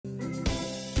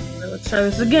let's try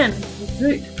this again.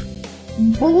 Great.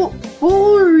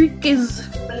 Borik is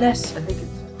blessed. I think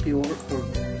it's Bjork or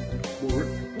Bork.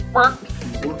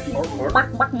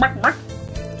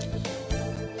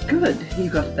 Good, you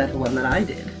got a better one than I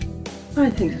did. I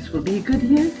think this will be a good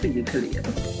year for you, Kalia.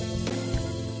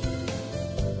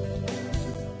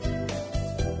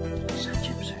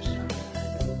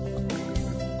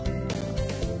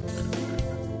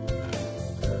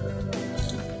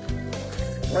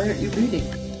 Why aren't you reading?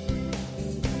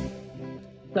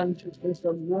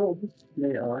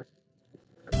 They are.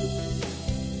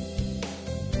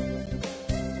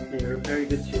 They are a very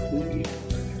good ship to read.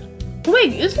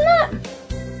 Wait, isn't that...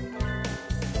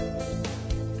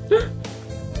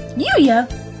 Yuuya!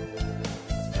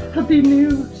 Happy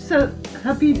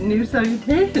new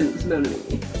salutations,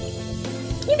 Melanie.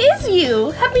 It is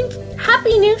you!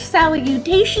 Happy new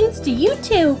salutations to you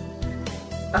too!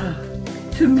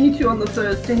 To meet you on the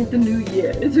first day of the new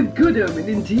year is a good omen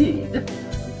indeed.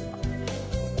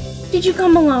 Did you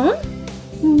come alone?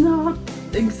 Not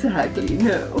exactly,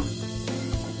 no.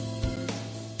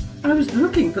 I was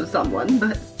looking for someone,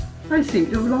 but I seem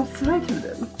to have lost sight of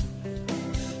them.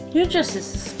 You're just as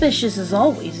suspicious as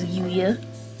always, Yuuya.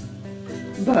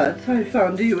 But I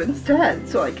found you instead,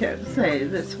 so I can't say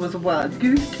this was a wild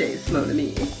goose chase, mon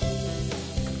ami.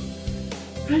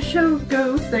 I shall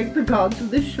go thank the gods of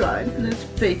this shrine for this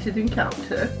fated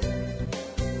encounter.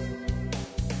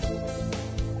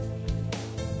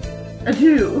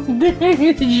 Adieu.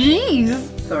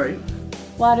 Jeez! Sorry.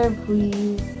 Water,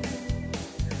 please.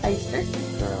 Ice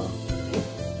girl.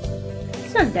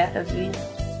 It's not that heavy.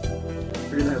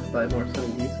 We're gonna have to buy more some of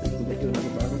these so we can get you another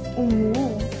bottle.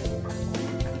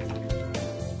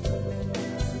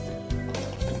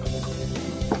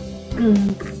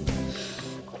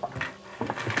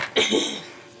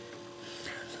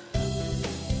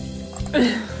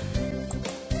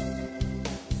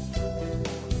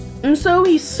 And so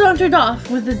he sauntered off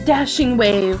with a dashing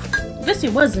wave. I guess he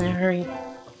was in a hurry.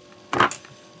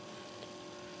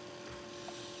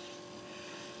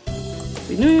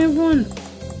 We knew everyone.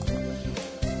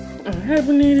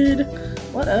 Hibernated.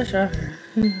 What else?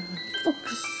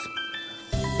 Focus.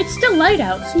 It's still light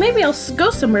out, so maybe I'll go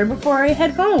somewhere before I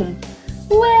head home.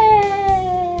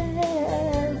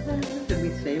 Should we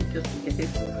save just in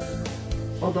case?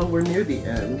 Although we're near the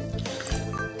end.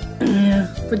 Yeah,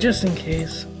 but just in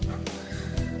case.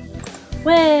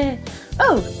 Where?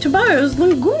 Oh, tomorrow's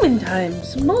Lunguman time,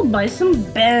 so we'll buy some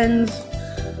bands.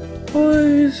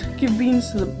 Boys, give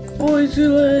beans to the boys who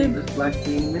like. This black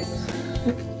bean mix.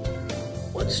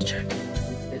 Let's check.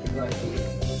 It's black bean.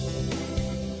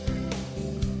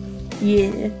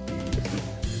 Yeah.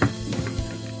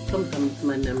 Sometimes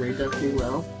my memory does me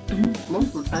well.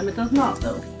 Most of the time it does not,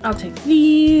 though. I'll take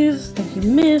these. Thank you,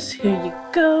 miss. Here you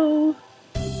go.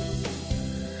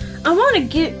 I want to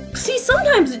get... See,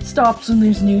 sometimes it stops when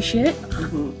there's new shit.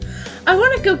 I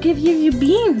want to go give you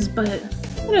beans, but I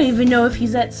don't even know if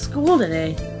he's at school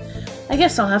today. I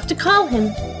guess I'll have to call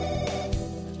him.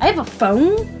 I have a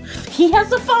phone? He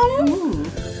has a phone?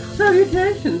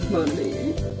 Salutations, mon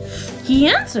ami. He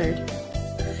answered.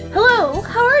 Hello,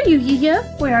 how are you, Yuuya?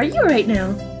 Where are you right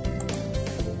now?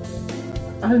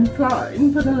 I'm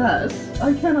fine, but alas,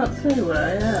 I cannot say where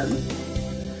I am.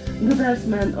 The best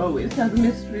man always has a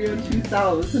mystery or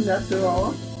 2,000 after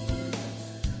all.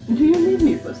 Do you need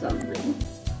me for something?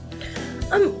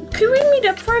 Could we meet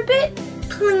up for a bit?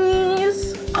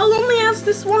 Please? I'll only ask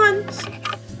this once.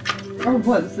 A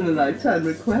once-in-a-lifetime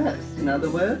request, in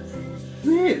other words?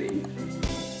 Really?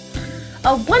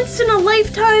 A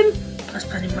once-in-a-lifetime, plus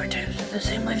plenty more times with the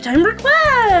same lifetime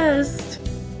request!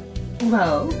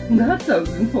 Well, that sounds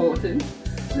important.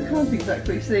 I can't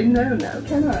exactly say no now,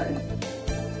 can I?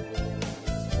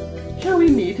 Shall we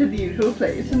meet at the usual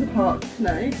place in the park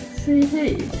tonight? Say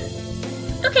 8.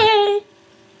 Okay!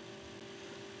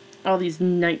 All these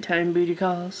nighttime booty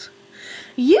calls.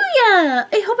 Yuuya!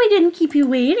 I hope I didn't keep you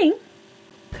waiting.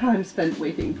 Time spent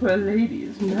waiting for a lady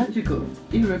is magical,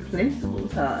 irreplaceable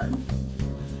time.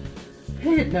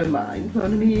 Pay it no mind,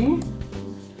 mon ami.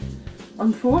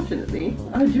 Unfortunately,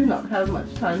 I do not have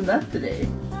much time left today.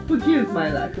 Forgive my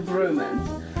lack of romance,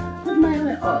 but may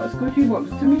I ask what you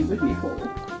wanted to meet with me for?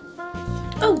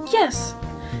 Oh, yes.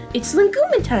 It's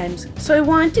Lunguman times, so I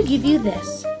wanted to give you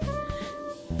this.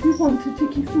 You wanted to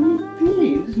give me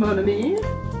beans, mon ami?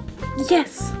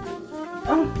 Yes.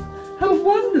 Oh, how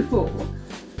wonderful!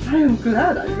 I am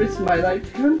glad I risked my life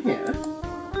to come here.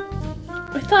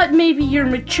 I thought maybe your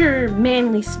mature,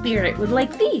 manly spirit would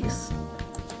like these.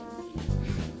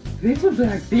 Little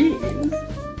black beans?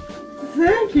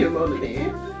 Thank you, mon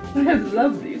ami. I have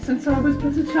loved these since I was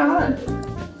but a child.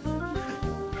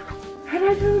 Had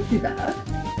I told you that?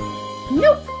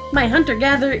 Nope. My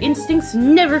hunter-gatherer instincts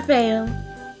never fail.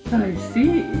 I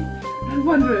see. I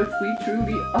wonder if we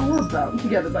truly are bound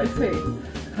together by fate.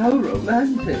 How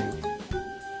romantic.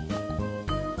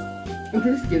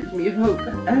 This gives me hope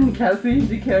and caffeine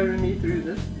to carry me through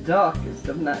this darkest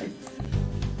of nights.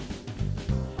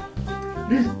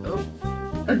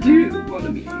 Adieu, mon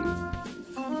ami.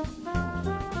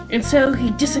 And so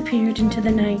he disappeared into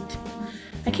the night.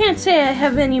 I can't say I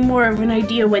have any more of an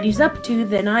idea what he's up to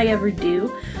than I ever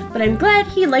do, but I'm glad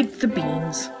he liked the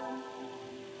beans.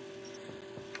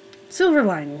 Silver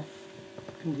lining.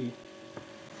 Indeed.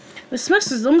 The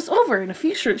semester's almost over. In a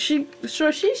few short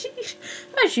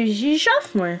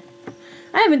sophomore.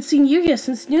 I haven't seen Yuuya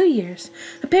since New Year's.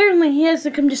 Apparently he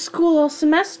hasn't come to school all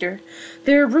semester.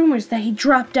 There are rumors that he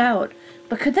dropped out.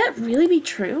 But could that really be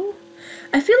true?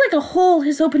 I feel like a hole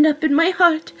has opened up in my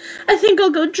heart. I think I'll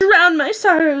go drown my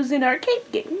sorrows in arcade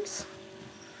games.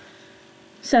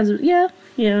 Sounds about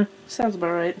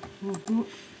right. Mm-hmm.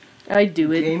 I'd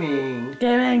do it.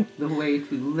 Gaming. The way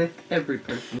to lift every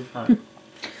person's heart.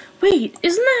 Wait,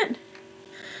 isn't that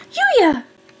Yuuya?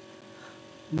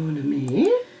 Mon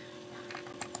ami?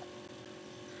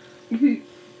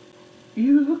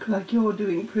 You look like you're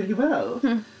doing pretty well.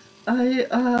 I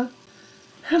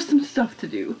have some stuff to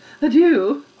do.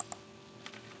 Adieu.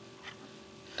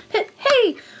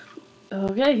 Hey!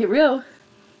 Okay, here we go.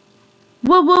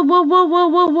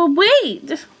 Whoa,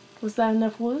 wait! Was that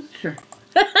enough wood? Sure.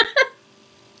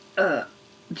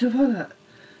 Giovanna,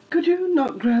 could you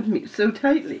not grab me so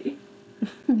tightly?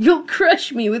 You'll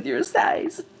crush me with your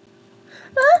size.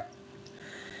 Huh?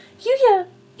 Yuuya,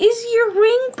 is your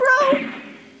wing bro?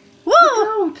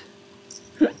 Whoa!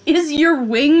 Is your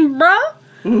wing bro?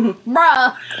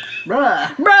 Bruh.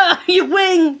 Bruh, your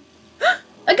wing.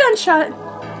 A gunshot.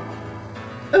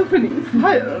 Opening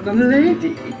fire on a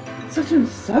lady. Such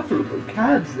insufferable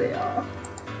cads they are.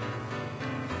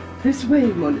 This way,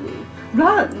 mon ami.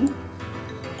 Run!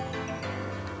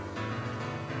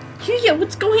 Yuuya,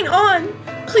 what's going on?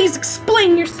 Please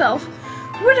explain yourself.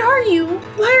 What are you?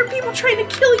 Why are people trying to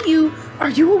kill you? Are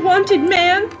you a wanted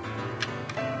man?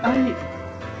 I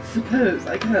suppose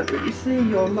I can't really say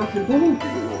you're not involved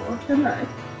anymore, can I?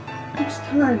 Next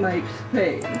time I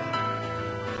explain.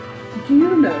 Do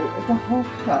you know of the Hawk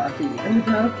Party and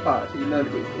the Dove Party, mon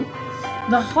ami?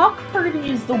 The Hawk Party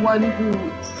is the one who,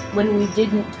 when we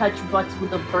didn't touch butts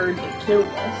with a bird that killed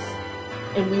us,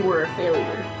 and we were a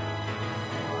failure.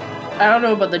 I don't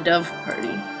know about the Dove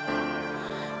Party.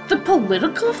 The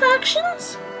political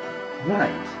factions?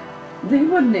 Right. They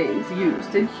were names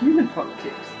used in human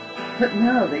politics, but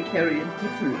now they carry a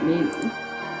different meaning.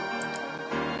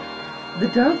 The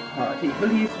Dove Party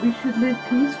believes we should live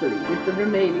peacefully with the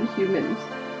remaining humans,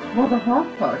 while the Hawk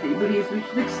Party believes we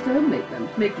should exterminate them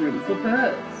to make room for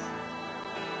birds.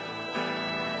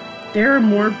 There are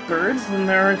more birds than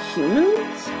there are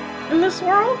humans in this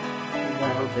world?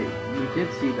 Well, we did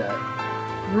see that.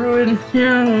 Ruin,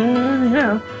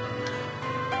 yeah.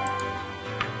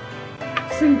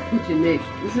 St. Pigeon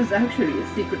Nations is actually a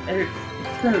secret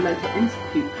experimental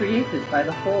institute created by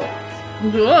the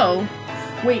Hawks. Whoa.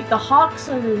 Wait, the Hawks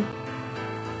are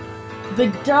the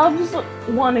Doves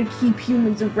want to keep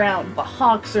humans around, but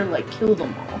Hawks are like, kill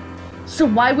them all. So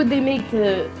why would they make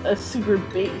a secret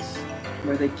base?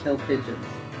 Where they kill pigeons.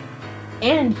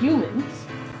 And humans.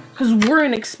 Because we're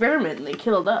an experiment and they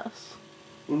killed us.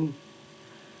 I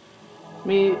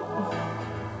mean,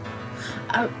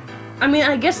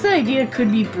 I guess the idea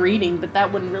could be breeding, but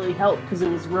that wouldn't really help because it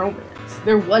was romance.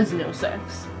 There was no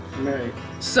sex. Right.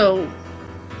 So,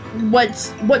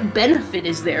 what benefit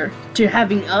is there to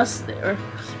having us there?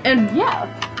 And yeah,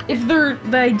 if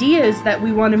the idea is that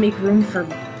we want to make room for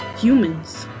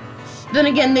humans, then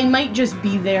again, they might just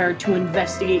be there to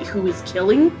investigate who is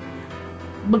killing,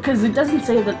 because it doesn't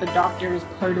say that the doctor is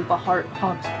part of the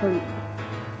Hawks party.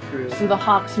 True. So the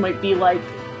Hawks might be like,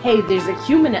 hey, there's a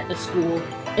human at the school,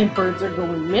 and birds are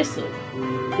going missing.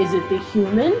 Is it the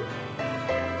human?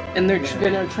 And they're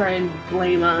gonna try and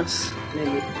blame us.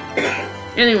 Maybe.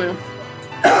 Anyway.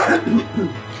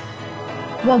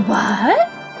 Well, what?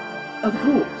 Of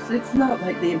course, it's not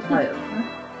like the entire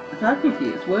faculty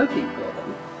is working for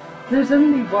them. There's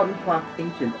only one Hawk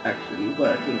agent actually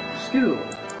working at school.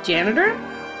 Janitor?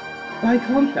 By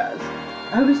contrast,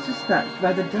 I was dispatched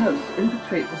by the Doves to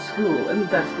infiltrate the school and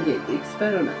investigate the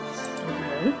experiments.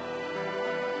 Okay.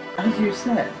 As you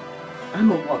said,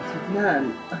 I'm a wanted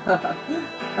man.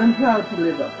 I'm proud to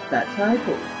live up to that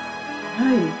title.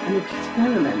 I'm an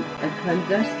experiment at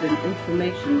clandestine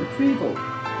information retrieval,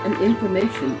 an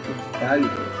information is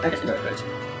valuable expert.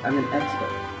 I'm an expert.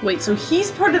 Wait, so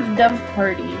he's part of the Dove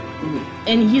Party, Mm-hmm.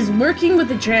 and he's working with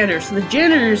the janitor, so the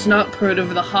janitor's not part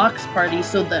of the Hawks Party,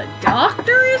 so the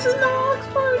doctor is in the Hawks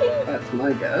Party? That's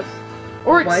my guess.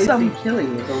 Or Why it's is he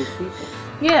killing his own people?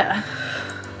 Yeah.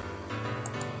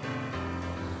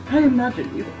 I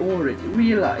imagine you've already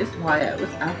realized why I was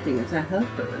acting as a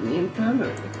helper in the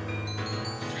infirmary.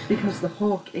 Because the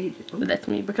Hawk agent... But that's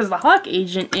me, because the Hawk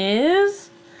agent is...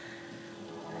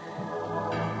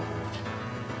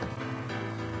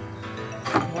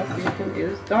 Hawk agent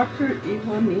is Dr.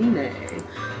 Iwamine.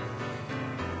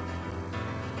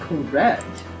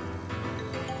 Correct.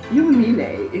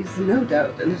 Iwamine is no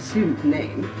doubt an assumed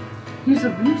name. He's a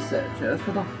researcher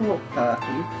for the Hawk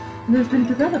Party and has been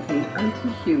developing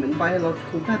anti-human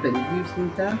biological weapons using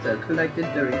data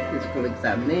collected during physical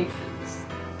examinations.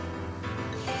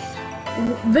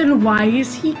 Then why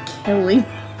is he killing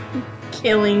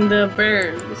the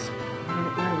birds? I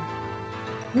don't know.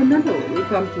 Remember when we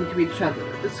bumped into each other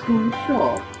at the school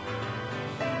shop?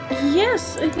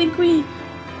 Yes, I think we...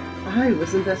 I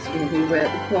was investigating where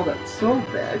the products sold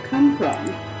there come from.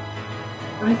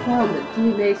 I found that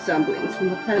DNA samplings from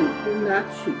the pen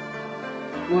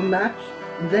were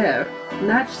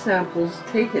matched samples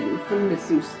taken from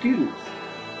missing students.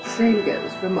 Same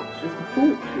goes for much of the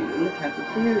poultry in the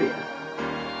cafeteria.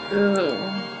 Ugh.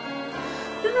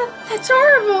 That's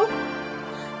horrible!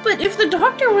 But if the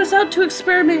doctor was out to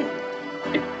exterminate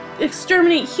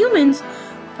humans,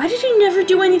 why did he never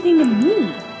do anything to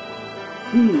me?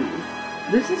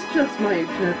 This is just my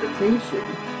interpretation,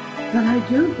 but I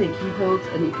don't think he holds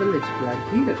any political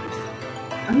ideas.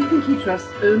 I think he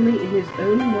trusts only in his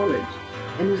own knowledge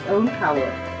and his own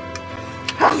power.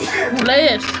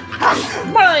 Bias!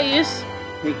 Bias!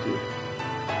 Thank you.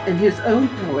 And his own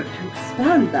power to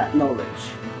expand that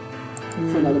knowledge.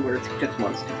 So in other words, he just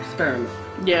wants to experiment.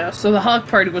 Yeah, so the Hawk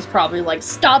Party was probably like,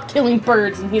 stop killing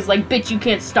birds, and he's like, bitch, you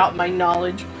can't stop my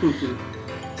knowledge.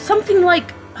 Something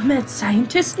like a mad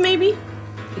scientist, maybe?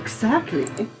 Exactly.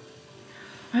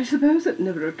 I suppose it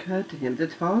never occurred to him to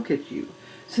target you,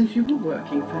 since you were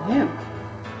working for him.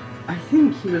 I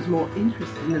think he was more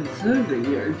interested in observing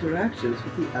your interactions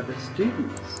with the other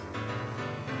students.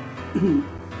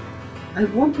 I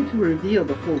wanted to reveal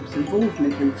the Hawk's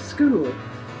involvement in the school,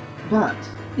 but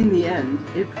in the end,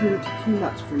 it proved too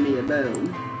much for me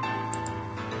alone.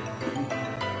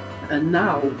 And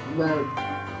now, well,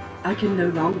 I can no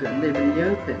longer live in the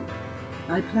open.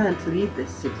 I plan to leave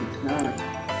this city tonight.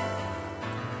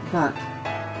 But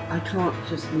I can't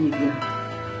just leave yet.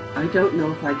 I don't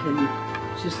know if I can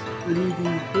just leave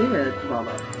you here,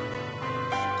 Dvala.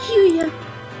 Yuuya.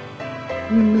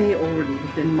 You may already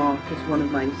have been marked as one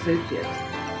of my associates,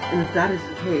 and if that is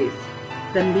the case,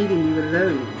 then leaving you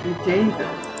alone would be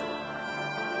dangerous.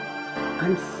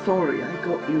 I'm sorry I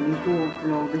got you involved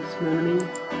in all this, mon ami.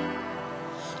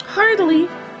 Hardly.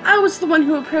 I was the one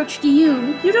who approached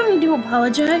you. You don't need to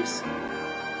apologize.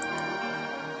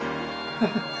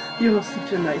 You're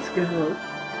such a nice girl.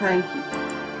 Thank you.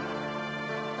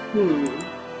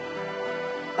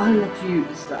 I'll let you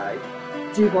decide.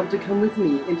 Do you want to come with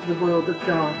me into the world of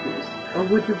darkness, or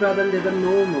would you rather live a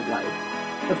normal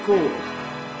life? Of course,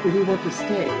 if you want to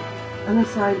stay, I'll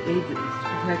assign agents to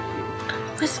protect you.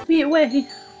 Whisk me away.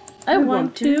 I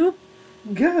want to.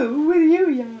 Go with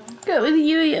Yuuya. Go with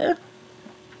Yuuya.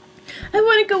 I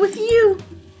want to go with you.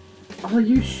 Are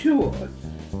you sure?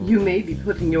 You may be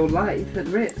putting your life at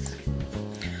risk.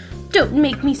 Don't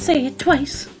make me say it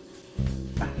twice.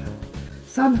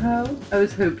 Somehow, I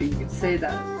was hoping you'd say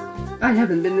that. I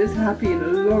haven't been this happy in a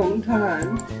long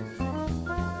time.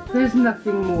 There's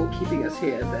nothing more keeping us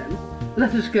here, then.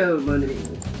 Let us go, mon ami.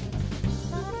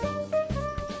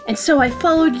 And so I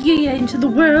followed Yuuya into the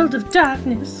world of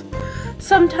darkness.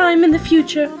 Sometime in the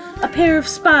future, a pair of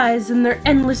spies in their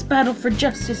endless battle for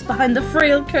justice behind the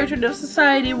frail curtain of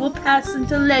society will pass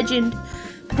into legend.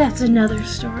 But that's another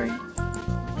story.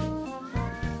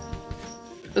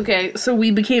 Okay, so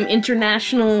we became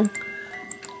international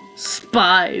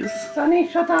spies. Sunny,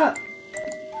 shut up!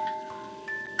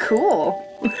 Cool.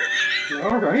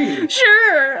 Alrighty.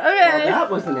 Sure, okay. Well, that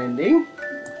was an ending.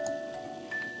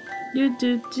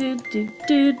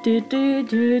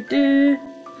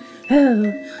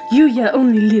 Oh, Yuuya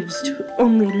only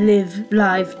live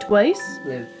live twice.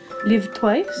 Live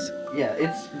twice? Yeah,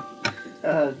 it's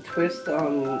a twist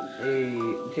on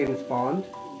a James Bond.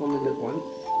 Only live once.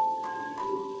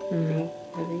 I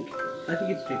think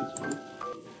it's James Bond.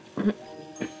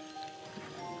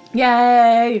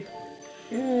 Yay!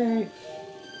 Yay!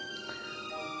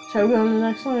 Shall we go on the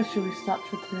next one, or should we stop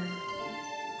for today?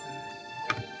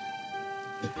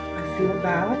 I feel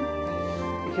bad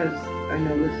because I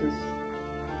know this is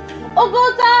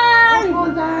Okosan!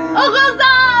 Okosan!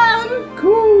 Okosan!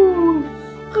 Cool!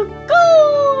 Cool!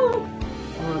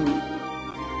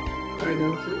 I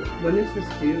know. When is this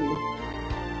due?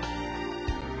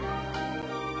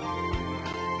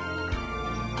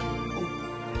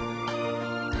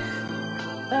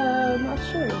 Not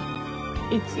sure.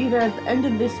 It's either at the end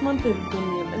of this month or the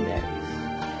beginning of the next.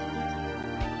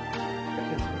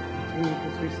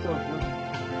 Because we still have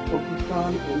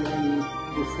Okosan and then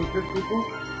the secret people.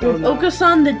 With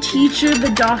Okosan, the teacher,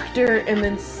 the doctor, and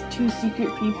then 2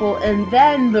 secret people, and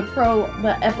then the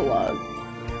epilogue,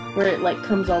 where it like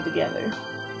comes all together.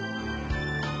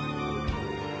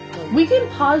 We can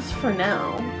pause for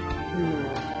now.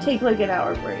 Take like an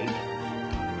hour break.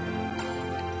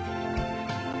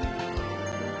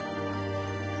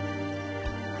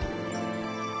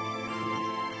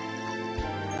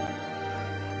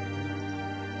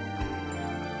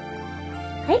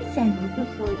 Hi, Sandy.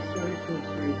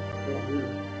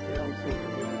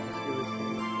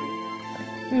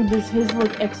 Does his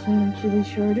look exponentially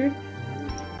shorter?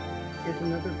 Here's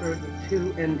another bird with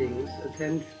 2 endings.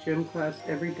 Attend gym class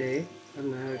every day.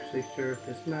 I'm not actually sure if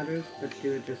this matters, but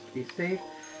do it just to be safe.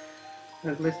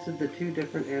 I've listed the 2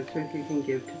 different answers you can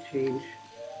give to change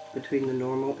between the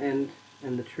normal end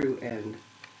and the true end.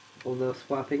 Although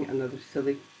swapping other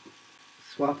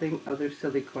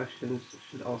silly questions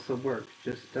should also work.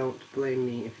 Just don't blame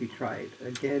me if you tried.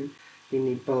 Again, you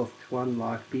need both to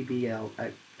unlock BBL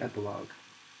epilogue.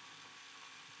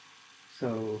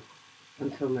 So,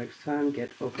 until next time,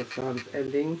 get Okosan's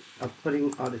ending of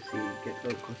Pudding Odyssey. Get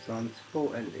Okosan's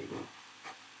full ending.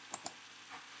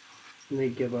 And they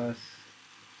give us...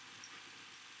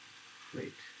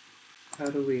 Wait.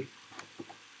 How do we...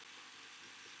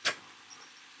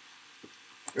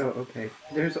 Oh, okay.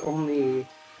 There's only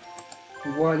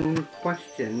 1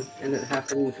 question, and it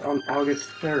happens on August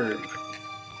 3rd.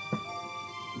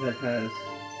 That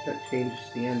changes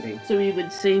the ending. So we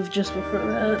would save just before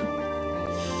that.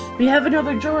 We have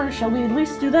another drawer. Shall we at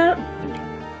least do that?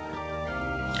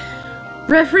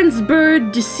 Reference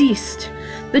bird deceased.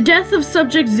 The death of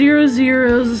subject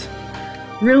 00's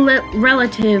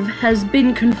relative has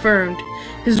been confirmed.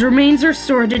 His remains are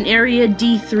stored in Area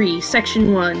D3,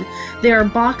 Section 1. They are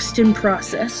boxed and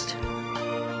processed.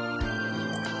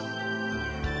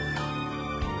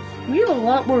 We have a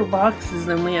lot more boxes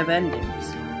than we have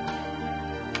endings.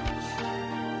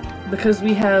 Because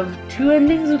we have 2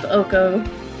 endings with Oko,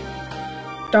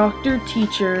 Doctor,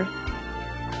 Teacher,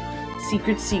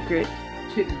 Secret.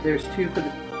 There's 2 for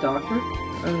the doctor?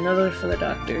 Another for the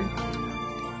doctor.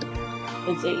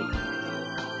 It's 8.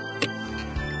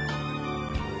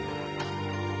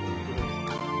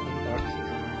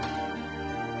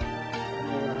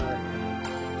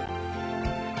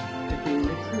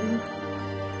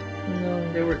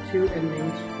 There were 2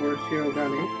 endings for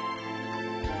Shirogane.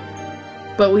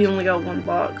 But we only got 1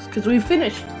 box. Because we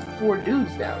finished 4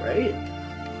 dudes now, right?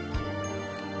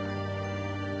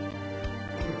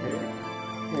 Okay.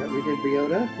 Yeah, we did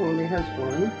Ryota, who only has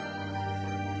 1.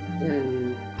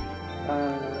 And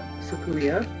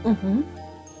Sakuya.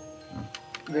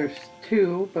 There's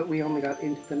 2, but we only got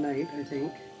Into the Night, I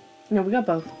think. No, we got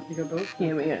both. You got both?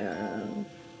 Yeah, we got...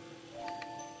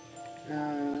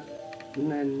 and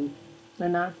then...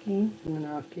 Nanaki,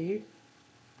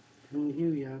 and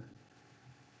Yuuya.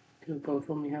 Who both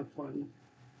only have 1.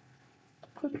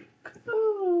 Cuckoo!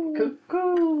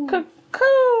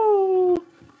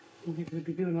 We're gonna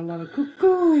be doing a lot of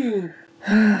cuckooing!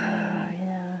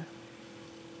 yeah.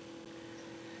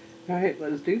 Alright,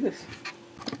 let's do this.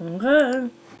 Okay.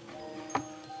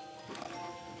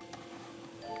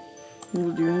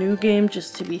 We'll do a new game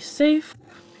just to be safe.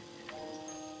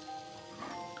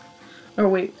 Oh,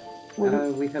 wait.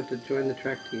 We have to join the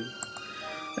track team.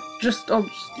 I'll just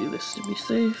do this to be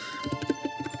safe.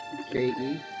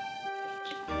 J.E.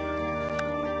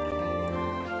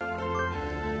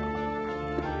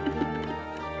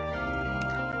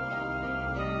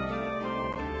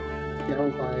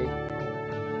 L-Y-A-L.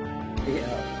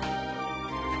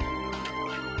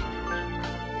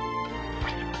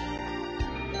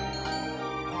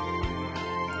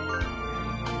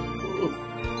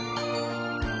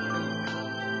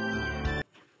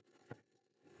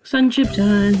 Sunship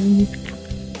time.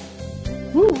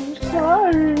 Ooh,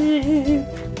 sorry.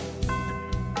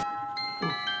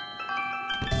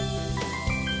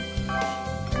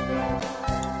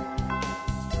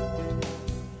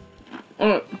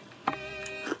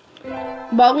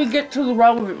 While we get to the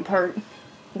relevant part,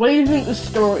 what do you think the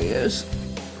story is?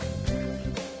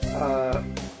 For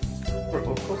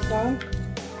Okosan?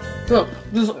 Look,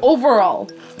 just overall.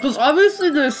 Because obviously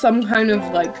there's some kind of,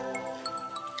 like,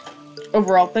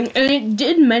 overall thing. And it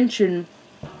did mention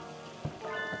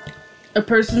a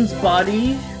person's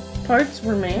body parts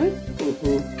remain.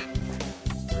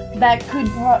 That could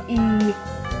probably...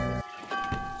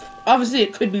 Obviously,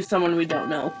 it could be someone we don't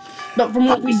know. But from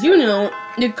what we do know,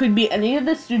 it could be any of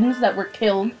the students that were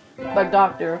killed by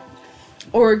Doctor,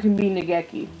 or it can be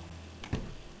Nageki.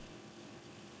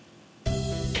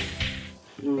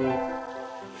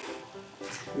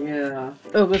 Yeah.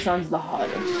 Okosan's the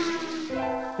hottest.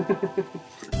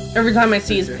 Every time I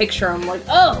see his picture, I'm like,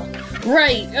 oh,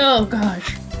 right, oh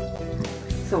gosh.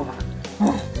 So hot.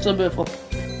 Oh, so beautiful.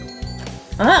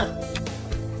 Ah!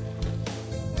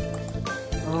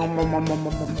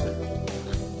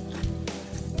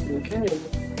 Okay.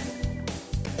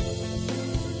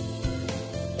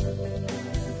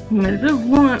 Let's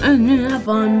want and have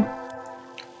fun.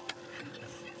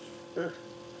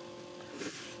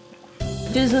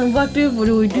 Disney elective, what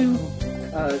do we do?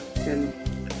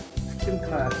 Gym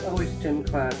class. Always gym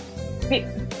class. Hey.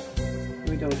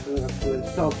 We don't have to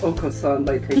insult Okosan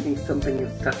by taking something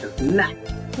such as math.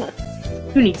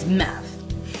 Who needs math?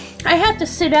 I had to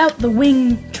sit out the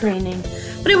wing training,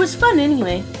 but it was fun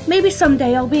anyway. Maybe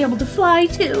someday I'll be able to fly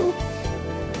too.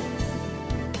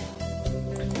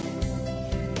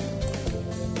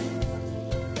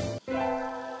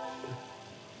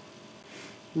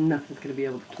 Nothing's gonna be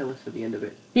able to kill us at the end of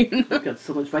it. We've got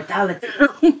so much vitality.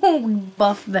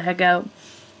 Buff the heck out.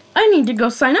 I need to go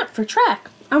sign up for track.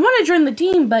 I want to join the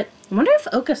team, but I wonder if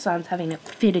Okosan's having a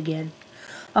fit again.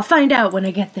 I'll find out when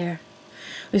I get there.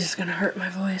 This is gonna hurt my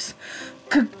voice.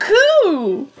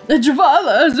 Cuckoo! The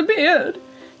Javala has appeared.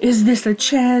 Is this a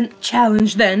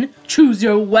challenge then? Choose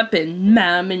your weapon,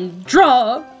 ma'am, and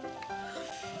draw.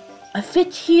 A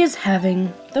fit he is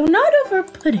having, though not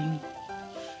over-putting.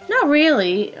 Not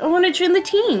really. I want to join the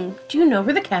team. Do you know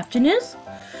where the captain is?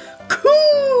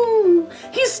 Coo!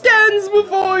 He stands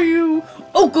before you.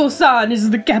 Okosan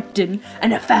is the captain,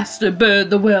 and a faster bird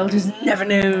the world has never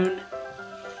known.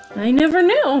 I never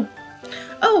knew.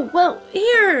 Oh, well,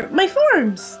 here, my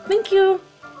forms. Thank you.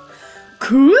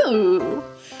 Cool.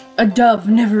 A dove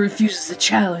never refuses a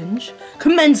challenge.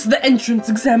 Commence the entrance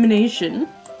examination.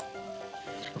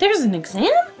 There's an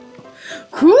exam?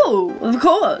 Cool, of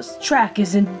course. Track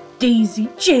is a daisy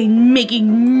chain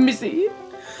making missy.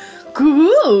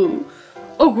 Cool.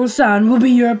 Okosan will be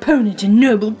your opponent in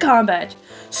noble combat.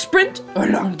 Sprint or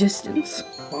long distance?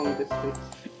 Long distance.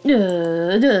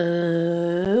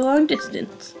 Long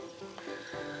distance.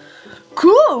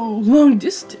 Cool, long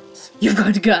distance. You've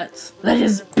got guts. Let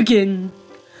us begin.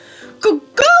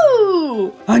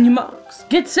 Go! On your marks,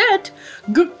 get set,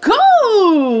 go!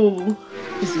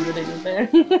 You see what I did there?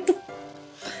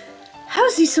 How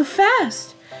is he so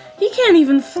fast? He can't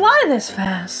even fly this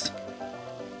fast.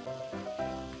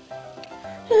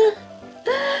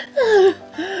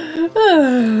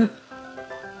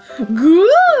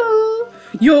 Cool!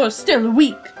 You're still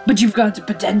weak, but you've got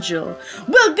potential.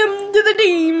 Welcome to the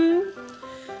team.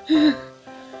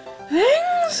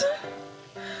 Thanks.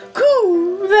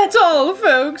 Cool, that's all,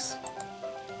 folks.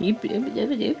 And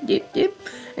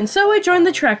so I joined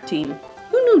the track team.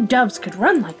 Who knew doves could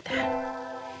run like that?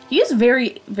 He is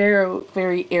very, very,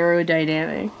 very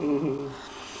aerodynamic.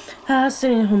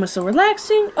 Sitting at home is so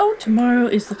relaxing. Oh, tomorrow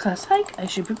is the class hike. I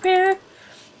should prepare.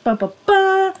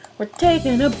 We're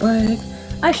taking a break.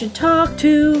 I should talk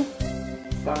to...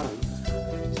 San?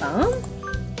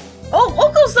 Oh,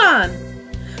 Okosan!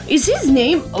 Is his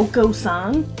name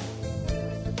Okosan?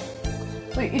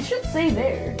 Wait, it should say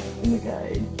there in the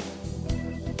guide.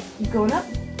 You going up?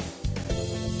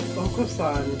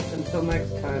 Okosan, until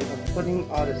next time, a pudding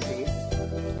odyssey.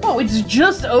 Oh, it's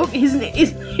just his name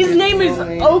is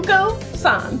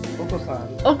Oko-san.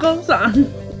 Okosan.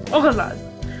 I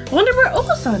wonder where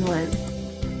Okosan went.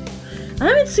 I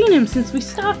haven't seen him since we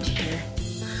stopped here.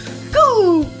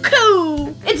 Coo!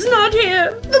 It's not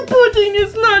here! The pudding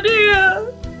is not here!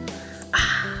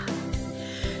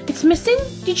 It's missing?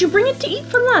 Did you bring it to eat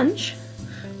for lunch?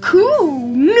 Cool!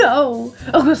 No!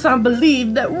 Okosan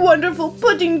believed that wonderful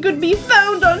pudding could be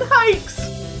found on hikes!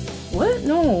 What?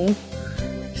 No.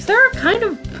 Is there a kind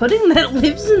of pudding that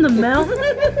lives in the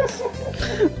mountains?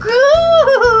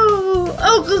 Cool!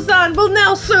 Okosan will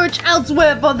now search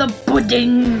elsewhere for the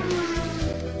pudding!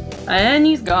 And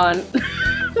he's gone.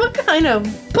 What kind of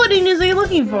pudding is he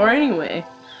looking for anyway?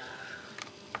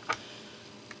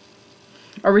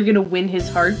 Are we gonna win his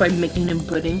heart by making him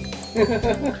pudding?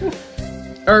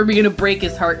 Or are we gonna break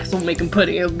his heart because we'll make him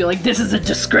pudding? It'll be like, this is a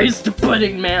disgrace to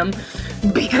pudding, ma'am.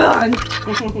 Be gone!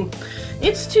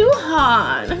 It's too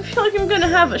hot. I feel like I'm gonna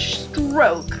have a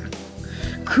stroke.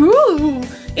 Cool!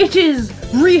 It is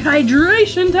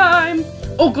rehydration time!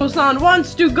 Okosan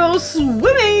wants to go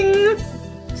swimming!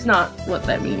 It's not what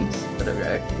that means, but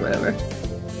okay, whatever.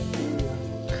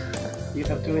 You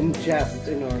have to ingest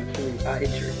in order to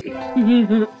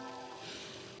rehydrate.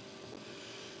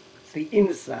 It's the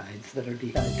insides that are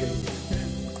dehydrated.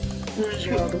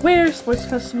 Where? Sports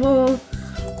festival.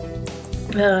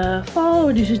 Fall,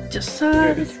 or did you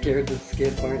decide? You're scared to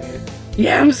skip, aren't you?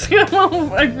 Yeah, I'm scared.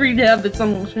 I freaked out that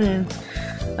some chance.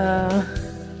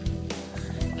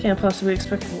 Can't possibly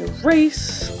expect a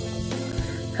race.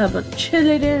 How about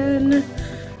cheerleading?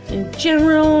 In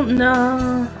general,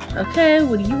 no. Okay,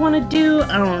 what do you want to do?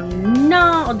 I don't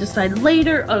know. I'll decide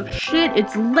later. Oh shit,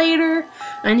 it's later.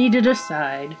 I need to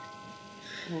decide.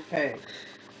 Okay.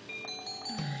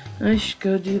 I should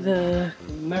go do the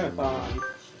Marathon.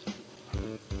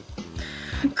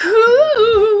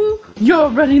 Cool! You're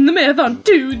running the marathon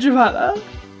too, Joanna.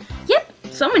 Yep,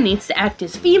 someone needs to act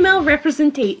as female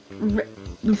representative.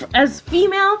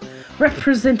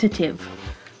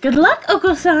 Good luck,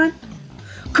 Okosan.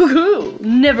 Cuckoo!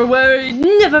 Never worry,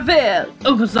 never fail.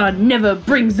 Okosan never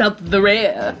brings up the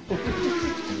rear.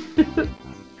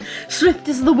 Swift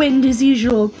as the wind as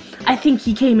usual. I think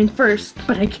he came in first,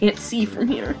 but I can't see from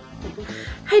here.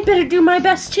 I'd better do my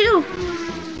best too.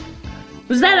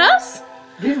 Was that us?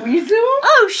 Did we zoom?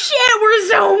 Oh shit, we're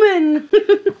zooming!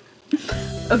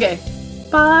 Okay,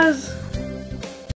 pause.